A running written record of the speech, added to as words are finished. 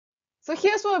So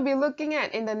here's what we'll be looking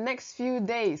at in the next few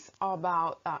days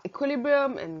about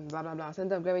equilibrium and blah blah blah,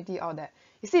 center of gravity, all that.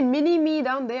 You see mini me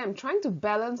down there, I'm trying to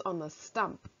balance on a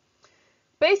stump.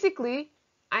 Basically,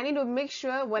 I need to make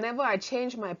sure whenever I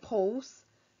change my pose,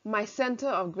 my center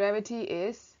of gravity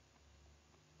is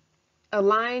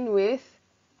aligned with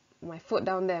my foot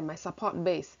down there, my support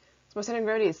base. So my center of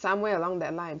gravity is somewhere along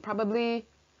that line. Probably,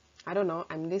 I don't know,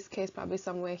 in this case, probably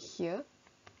somewhere here.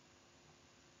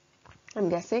 I'm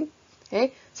guessing.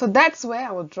 Okay, so that's where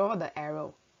I will draw the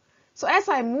arrow. So as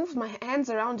I move my hands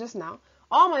around just now,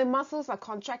 all my muscles are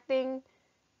contracting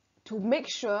to make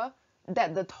sure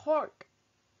that the torque,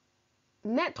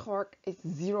 net torque, is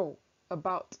 0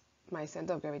 about my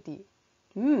center of gravity.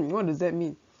 What does that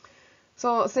mean?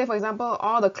 So say for example,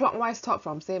 all the clockwise torque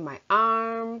from say my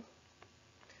arm,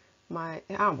 wow,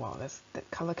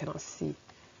 that color cannot see.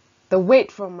 The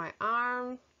weight from my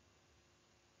arm,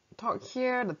 torque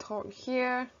here, the torque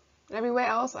here, everywhere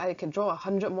else I can draw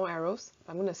 100 more arrows.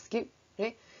 I'm going to skip.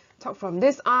 Okay, torque from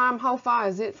this arm, how far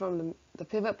is it from the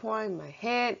pivot point, my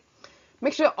head.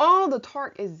 Make sure all the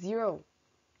torque is 0.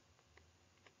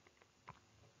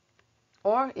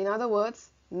 Or in other words,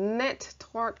 net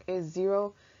torque is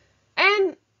 0.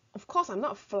 And of course I'm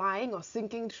not flying or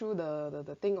sinking through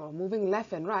the thing or moving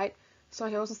left and right. So I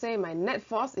can also say my net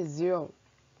force is 0.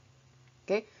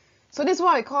 Okay, so this is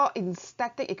what I call in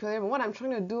static equilibrium. What I'm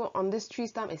trying to do on this tree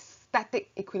stump is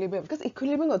static equilibrium. Because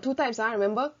equilibrium got 2 types,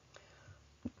 remember?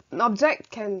 An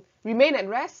object can remain at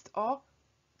rest or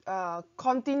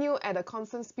continue at a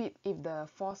constant speed if the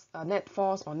force, net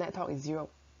force or net torque is 0.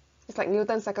 It's like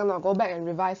Newton's second law. Go back and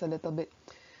revise a little bit.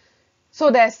 So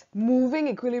there's moving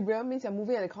equilibrium, means you're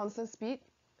moving at a constant speed,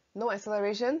 no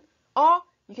acceleration. Or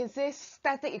you can say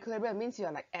static equilibrium, means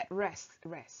you're like at rest.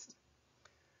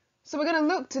 So we're going to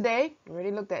look today, we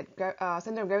already looked at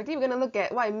center of gravity, we're going to look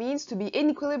at what it means to be in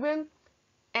equilibrium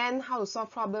and how to solve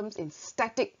problems in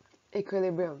static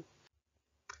equilibrium.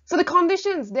 So the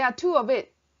conditions, there are 2 of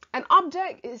it. An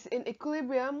object is in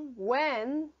equilibrium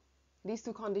when these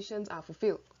 2 conditions are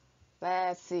fulfilled.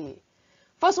 Let's see.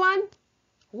 First one,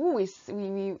 we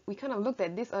kind of looked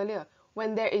at this earlier,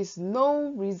 when there is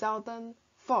no resultant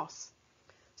force.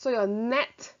 So your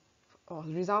net or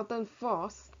resultant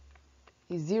force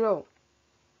is 0.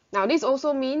 Now this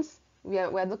also means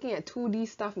we're looking at 2D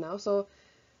stuff now. So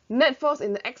net force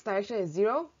in the x direction is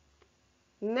 0.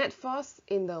 Net force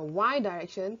in the y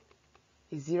direction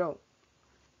is 0.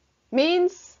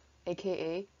 Means,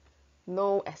 aka,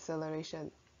 no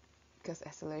acceleration, because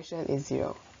acceleration is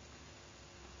 0.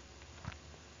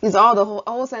 It's all the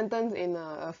whole sentence in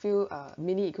a few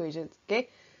mini equations. Okay,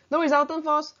 no resultant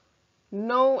force,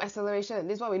 no acceleration.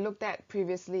 This is what we looked at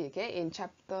previously. Okay, in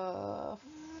chapter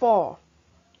 4,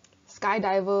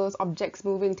 skydivers, objects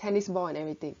moving, tennis ball, and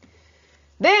everything.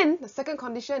 Then the second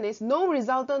condition is no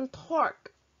resultant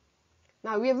torque.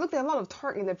 Now we have looked at a lot of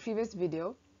torque in the previous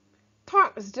video.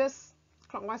 Torque is just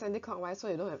clockwise, anti-clockwise, so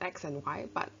you don't have x and y.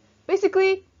 But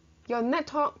basically, your net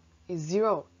torque is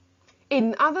 0.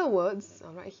 In other words,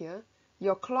 right here,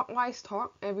 your clockwise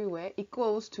torque everywhere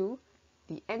equals to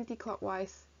the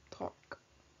anti-clockwise torque.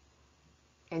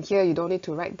 And here you don't need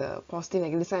to write the positive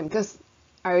negative sign because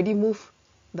I already moved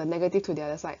the negative to the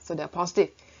other side, so they're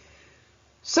positive.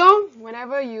 So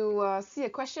whenever you see a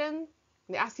question,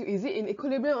 they ask you, is it in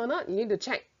equilibrium or not? You need to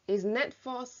check, is net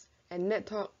force and net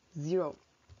torque 0?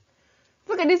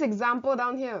 Look at this example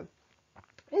down here.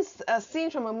 It's a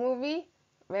scene from a movie,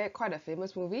 quite a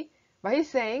famous movie. But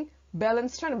he's saying, trying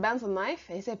to balance a knife,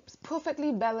 and he said,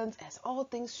 perfectly balanced as all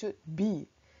things should be.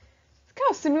 It's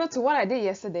kind of similar to what I did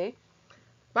yesterday.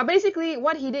 But basically,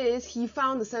 what he did is, he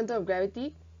found the center of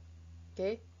gravity.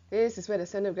 Okay, this is where the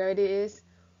center of gravity is.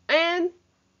 And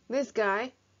this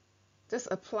guy just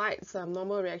applied some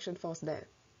normal reaction force there.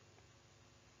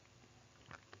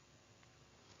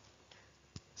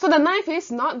 So the knife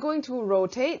is not going to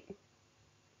rotate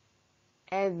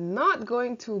and not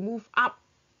going to move up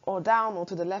or down or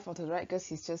to the left or to the right because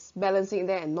he's just balancing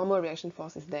there and normal reaction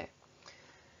force is there.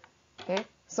 Okay,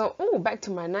 so back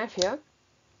to my knife here.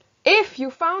 If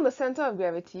you found the center of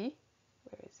gravity,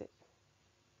 where is it?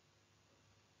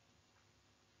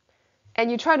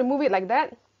 And you try to move it like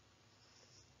that,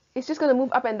 it's just going to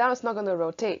move up and down, it's not going to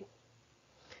rotate.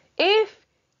 If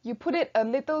you put it a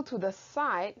little to the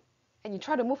side and you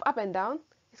try to move up and down,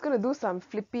 it's going to do some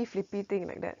flippy thing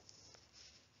like that.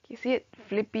 You see it?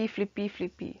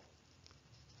 Flippy.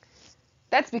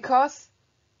 That's because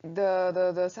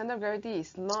the center of gravity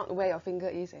is not where your finger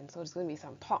is, and so there's going to be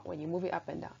some torque when you move it up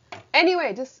and down.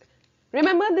 Anyway, just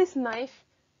remember this knife.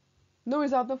 No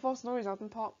resultant force, no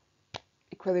resultant torque.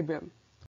 Equilibrium.